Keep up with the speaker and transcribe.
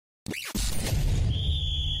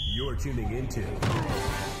You're tuning into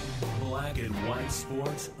Black and White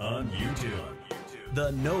Sports on YouTube.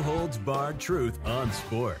 The no-holds-barred truth on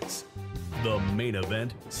sports. The main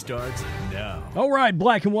event starts now. All right,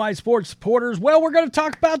 Black and White Sports supporters. Well, we're going to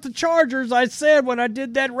talk about the Chargers. I said when I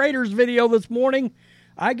did that Raiders video this morning,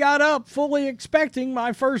 I got up fully expecting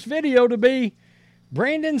my first video to be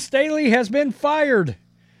Brandon Staley has been fired.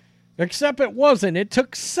 Except it wasn't. It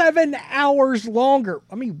took 7 hours longer.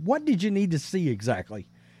 I mean, what did you need to see exactly?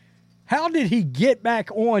 How did he get back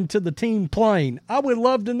on to the team plane? I would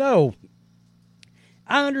love to know.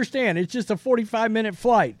 I understand it's just a 45-minute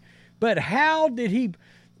flight. But how did he...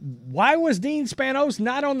 Why was Dean Spanos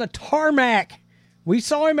not on the tarmac? We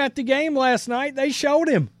saw him at the game last night. They showed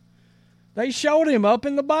him. They showed him up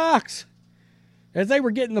in the box as they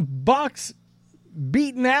were getting the box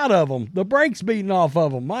beaten out of them, the brakes beaten off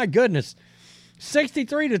of them. My goodness.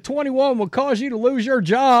 63-21 will cause you to lose your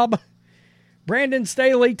job. Brandon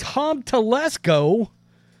Staley, Tom Telesco,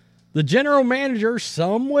 the general manager,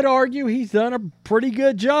 some would argue he's done a pretty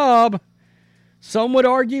good job. Some would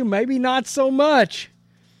argue maybe not so much.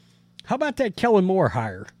 How about that Kellen Moore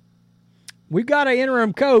hire? We've got an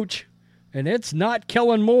interim coach, and it's not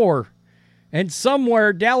Kellen Moore. And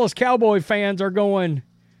somewhere Dallas Cowboy fans are going,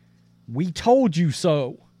 we told you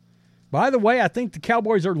so. By the way, I think the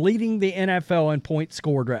Cowboys are leading the NFL in points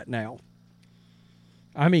scored right now.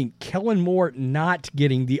 I mean, Kellen Moore not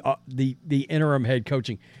getting the interim head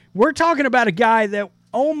coaching. We're talking about a guy that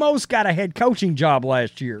almost got a head coaching job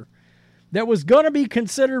last year that was going to be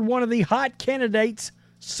considered one of the hot candidates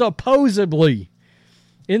supposedly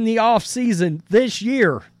in the offseason this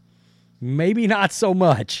year. Maybe not so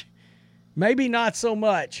much. Maybe not so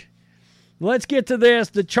much. Let's get to this.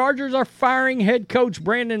 The Chargers are firing head coach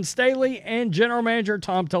Brandon Staley and general manager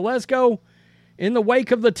Tom Telesco in the wake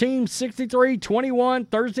of the team's 63-21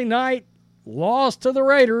 Thursday night loss to the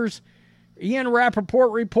Raiders. Ian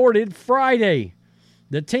Rappaport reported Friday.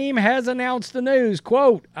 The team has announced the news,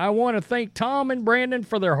 quote, I want to thank Tom and Brandon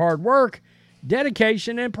for their hard work,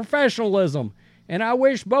 dedication, and professionalism, and I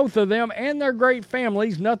wish both of them and their great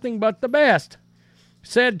families nothing but the best,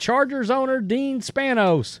 said Chargers owner Dean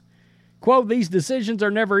Spanos. Quote, these decisions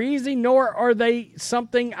are never easy, nor are they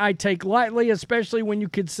something I take lightly, especially when you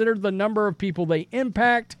consider the number of people they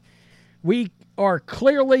impact. We are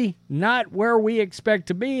clearly not where we expect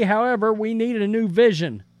to be. However, we need a new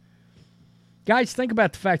vision. Guys, think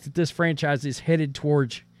about the fact that this franchise is headed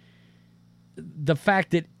towards the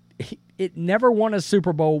fact that it never won a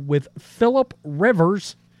Super Bowl with Phillip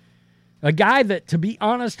Rivers, a guy that, to be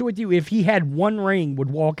honest with you, if he had one ring,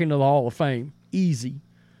 would walk into the Hall of Fame. Easy.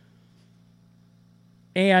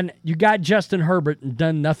 And you got Justin Herbert and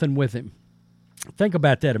done nothing with him. Think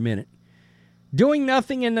about that a minute. Doing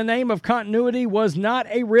nothing in the name of continuity was not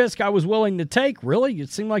a risk I was willing to take. Really? It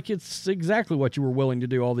seemed like it's exactly what you were willing to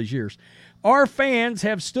do all these years. Our fans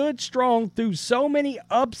have stood strong through so many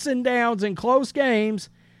ups and downs in close games.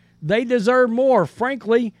 They deserve more.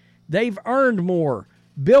 Frankly, they've earned more.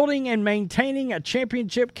 Building and maintaining a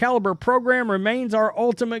championship caliber program remains our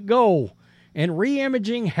ultimate goal. And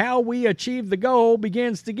re-imaging how we achieve the goal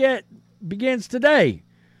begins today.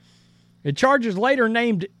 The Chargers later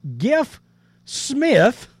named Giff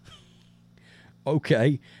Smith,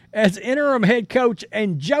 as interim head coach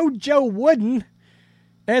and JoJo Wooden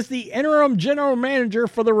as the interim general manager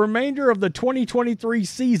for the remainder of the 2023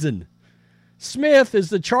 season. Smith is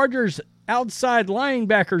the Chargers' outside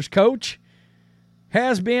linebackers coach,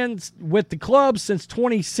 has been with the club since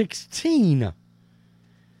 2016.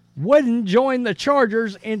 Wooden joined the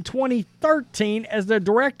Chargers in 2013 as the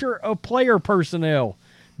director of player personnel.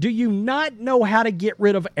 Do you not know how to get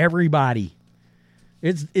rid of everybody?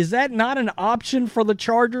 Is that not an option for the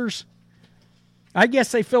Chargers? I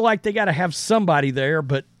guess they feel like they got to have somebody there,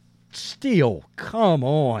 but still, come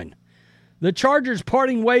on. The Chargers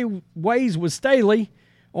parting ways with Staley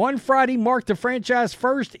on Friday marked the franchise's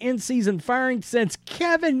first in-season firing since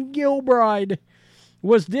Kevin Gilbride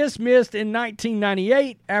was dismissed in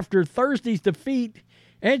 1998 after Thursday's defeat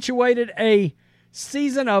punctuated a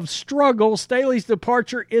season of struggle. Staley's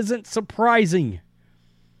departure isn't surprising.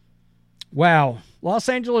 Wow. Los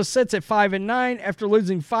Angeles sits at 5-9 after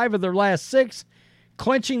losing 5 of their last 6,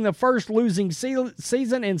 clinching the first losing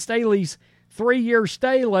season in Staley's 3-year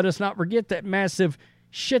stay. Let us not forget that massive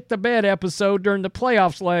shit-the-bed episode during the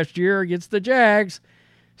playoffs last year against the Jags.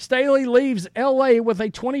 Staley leaves L.A. with a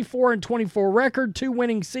 24-24 record, 2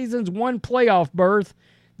 winning seasons, 1 playoff berth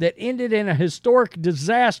that ended in a historic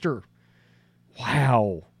disaster.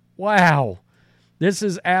 Wow. This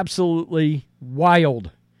is absolutely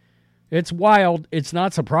wild. It's wild. It's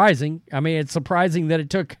not surprising. I mean, it's surprising that it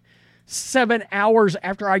took 7 hours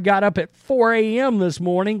after I got up at 4 a.m. this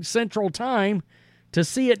morning, Central Time, to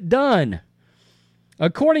see it done.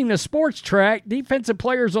 According to Sports Track, defensive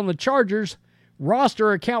players on the Chargers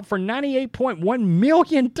roster account for $98.1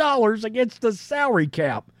 million against the salary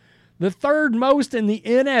cap, the third most in the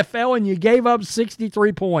NFL, and you gave up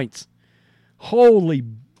 63 points. Holy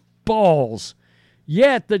balls.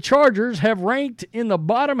 Yet the Chargers have ranked in the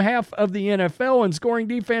bottom half of the NFL in scoring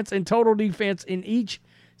defense and total defense in each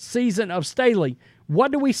season of Staley.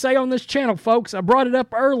 What do we say on this channel, folks? I brought it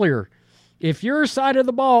up earlier. If your side of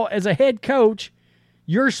the ball as a head coach,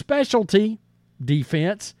 your specialty,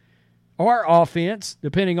 defense or offense,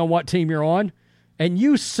 depending on what team you're on, and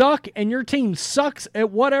you suck and your team sucks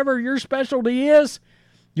at whatever your specialty is,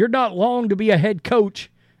 you're not long to be a head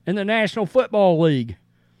coach in the National Football League.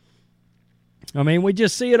 I mean, we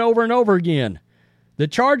just see it over and over again. The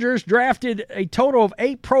Chargers drafted a total of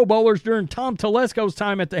 8 Pro Bowlers during Tom Telesco's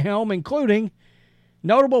time at the helm, including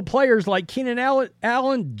notable players like Keenan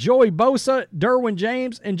Allen, Joey Bosa, Derwin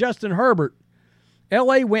James, and Justin Herbert.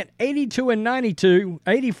 L.A. went 84 and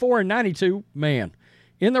 92, man.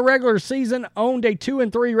 In the regular season, owned a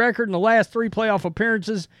 2-3 record in the last 3 playoff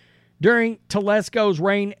appearances during Telesco's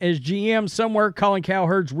reign as GM. Somewhere Colin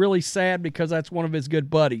Cowherd's really sad because that's one of his good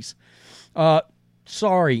buddies.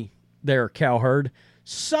 Sorry there, Cowherd.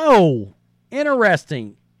 So,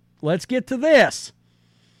 interesting. Let's get to this.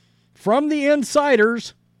 From the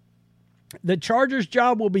insiders, the Chargers'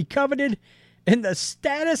 job will be coveted, and the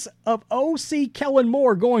status of OC Kellen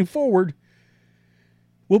Moore going forward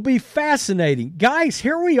will be fascinating. Guys,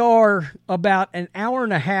 here we are about an hour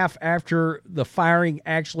and a half after the firing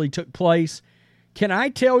actually took place. Can I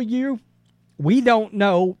tell you, we don't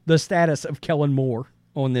know the status of Kellen Moore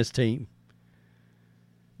on this team.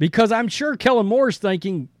 Because I'm sure Kellen Moore's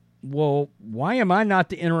thinking, well, why am I not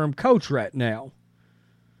the interim coach right now?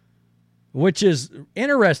 Which is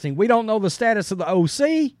interesting. We don't know the status of the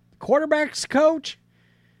OC, quarterback's coach.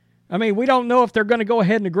 I mean, we don't know if they're going to go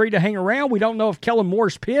ahead and agree to hang around. We don't know if Kellen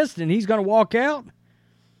Moore's pissed and he's going to walk out.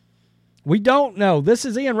 We don't know. This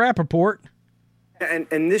is Ian Rappaport.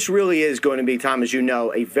 And this really is going to be, Tom, as you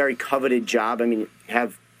know, a very coveted job. I mean, you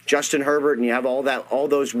have Justin Herbert and you have all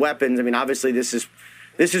those weapons. I mean, obviously this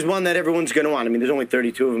is one that everyone's going to want. I mean, there's only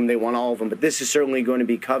 32 of them. They want all of them. But this is certainly going to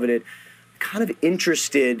be coveted. Kind of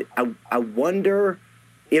interested. I wonder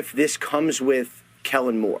if this comes with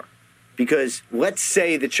Kellen Moore. Because let's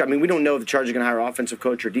say we don't know if the Chargers are going to hire an offensive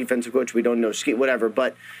coach or defensive coach. We don't know, whatever.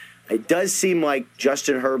 But it does seem like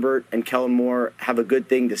Justin Herbert and Kellen Moore have a good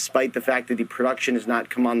thing, despite the fact that the production has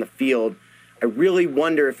not come on the field. I really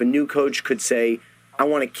wonder if a new coach could say, I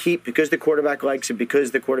want to keep, because the quarterback likes it,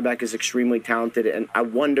 because the quarterback is extremely talented. And I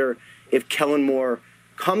wonder if Kellen Moore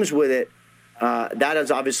comes with it. That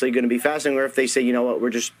is obviously going to be fascinating. Or if they say, you know what, we're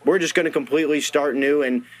just going to completely start new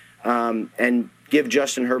and give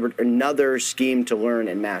Justin Herbert another scheme to learn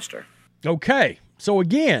and master. Okay, so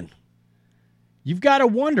again, you've got to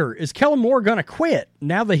wonder, is Kellen Moore going to quit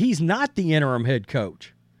now that he's not the interim head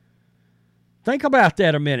coach? Think about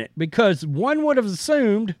that a minute, because one would have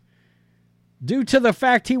assumed, due to the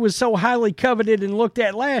fact he was so highly coveted and looked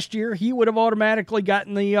at last year, he would have automatically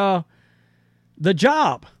gotten the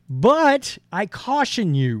job. But I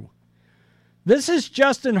caution you, this is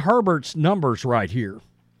Justin Herbert's numbers right here.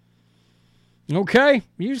 Okay,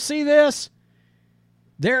 you see this?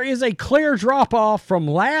 There is a clear drop-off from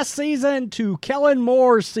last season to Kellen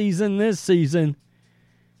Moore's season this season.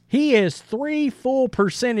 He is 3 full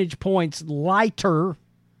percentage points lighter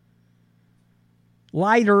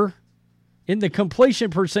in the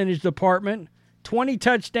completion percentage department, 20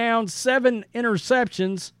 touchdowns, 7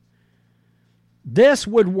 interceptions. This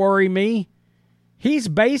would worry me. He's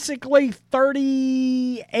basically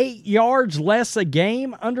 38 yards less a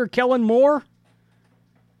game under Kellen Moore.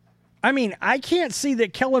 I mean, I can't see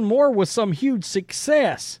that Kellen Moore was some huge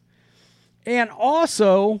success. And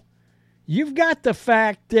also, you've got the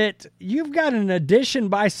fact that you've got an addition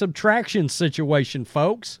by subtraction situation,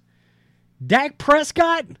 folks. Dak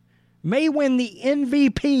Prescott may win the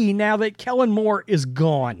MVP now that Kellen Moore is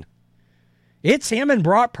gone. It's him and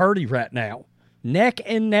Brock Purdy right now, neck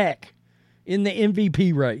and neck in the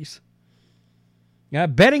MVP race. Now,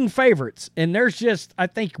 betting favorites, and there's just, I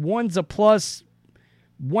think one's a plus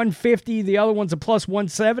 150, the other one's a plus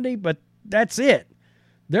 170, but that's it.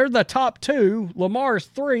 They're the top two. Lamar's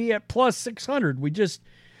 3 at plus 600. We just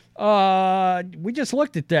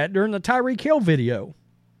looked at that during the Tyreek Hill video.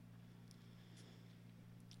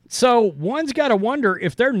 So one's got to wonder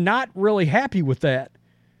if they're not really happy with that.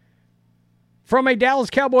 From a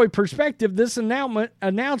Dallas Cowboy perspective, this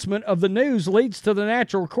announcement of the news leads to the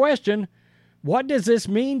natural question, What does this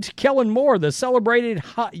mean to Kellen Moore, the celebrated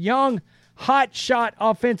young hotshot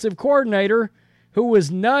offensive coordinator who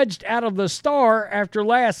was nudged out of the Star after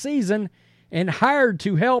last season and hired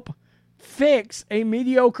to help fix a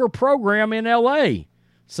mediocre program in L.A.?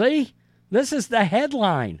 See, this is the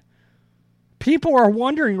headline. People are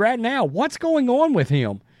wondering right now, what's going on with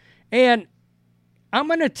him? And I'm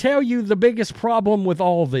going to tell you the biggest problem with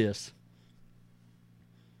all this.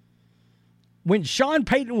 When Sean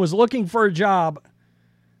Payton was looking for a job,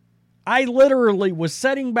 I literally was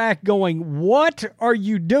sitting back going, what are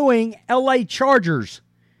you doing, LA Chargers?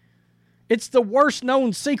 It's the worst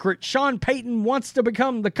known secret. Sean Payton wants to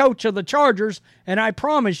become the coach of the Chargers, and I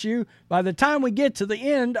promise you, by the time we get to the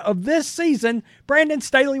end of this season, Brandon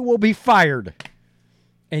Staley will be fired.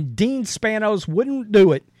 And Dean Spanos wouldn't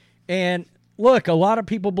do it. And look, a lot of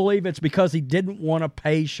people believe it's because he didn't want to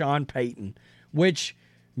pay Sean Payton, which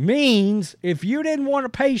means if you didn't want to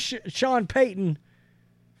pay Sean Payton,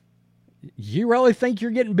 you really think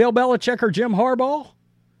you're getting Bill Belichick or Jim Harbaugh?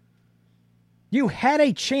 You had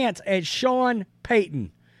a chance at Sean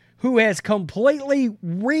Payton, who has completely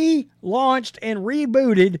relaunched and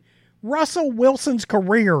rebooted Russell Wilson's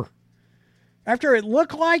career. After it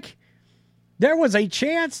looked like there was a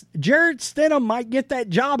chance Jarrett Stidham might get that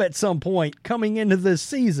job at some point coming into this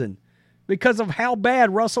season because of how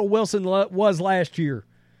bad Russell Wilson was last year.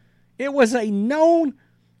 It was a known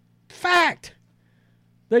fact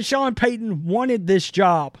that Sean Payton wanted this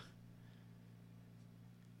job.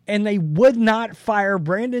 And they would not fire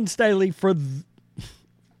Brandon Staley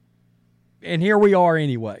and here we are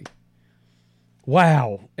anyway.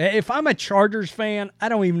 Wow. If I'm a Chargers fan, I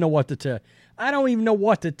don't even know what to tell. I don't even know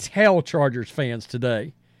what to tell Chargers fans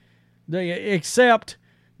today. Except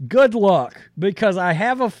good luck, because I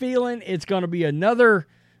have a feeling it's going to be another,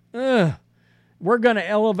 we're going to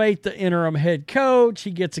elevate the interim head coach.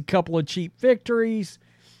 He gets a couple of cheap victories.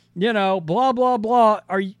 You know, blah, blah, blah.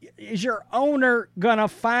 Is your owner going to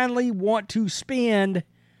finally want to spend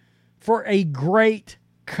for a great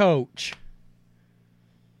coach?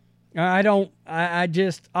 I'll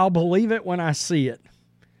believe it when I see it.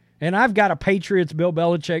 And I've got a Patriots Bill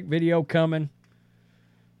Belichick video coming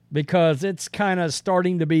because it's kind of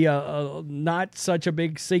starting to be a not such a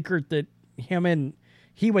big secret that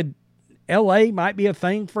L.A. might be a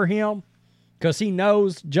thing for him because he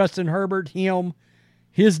knows Justin Herbert,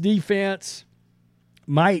 his defense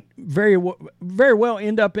might very well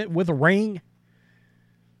end up with a ring.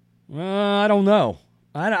 I don't know.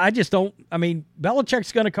 I just don't. I mean,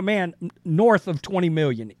 Belichick's going to command north of $20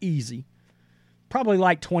 million, easy. Probably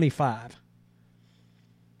like 25.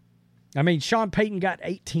 I mean, Sean Payton got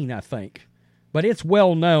 18, I think. But it's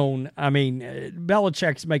well known. I mean,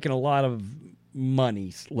 Belichick's making a lot of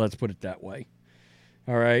money, let's put it that way.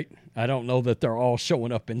 All right? I don't know that they're all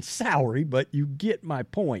showing up in salary, but you get my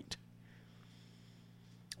point.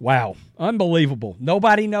 Wow. Unbelievable.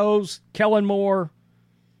 Nobody knows Kellen Moore.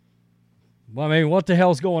 Well, I mean, what the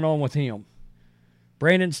hell's going on with him?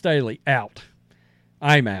 Brandon Staley, out.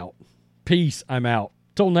 I'm out. Peace, I'm out.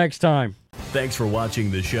 Till next time. Thanks for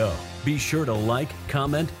watching the show. Be sure to like,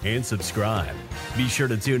 comment, and subscribe. Be sure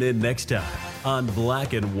to tune in next time on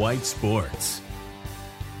Black and White Sports.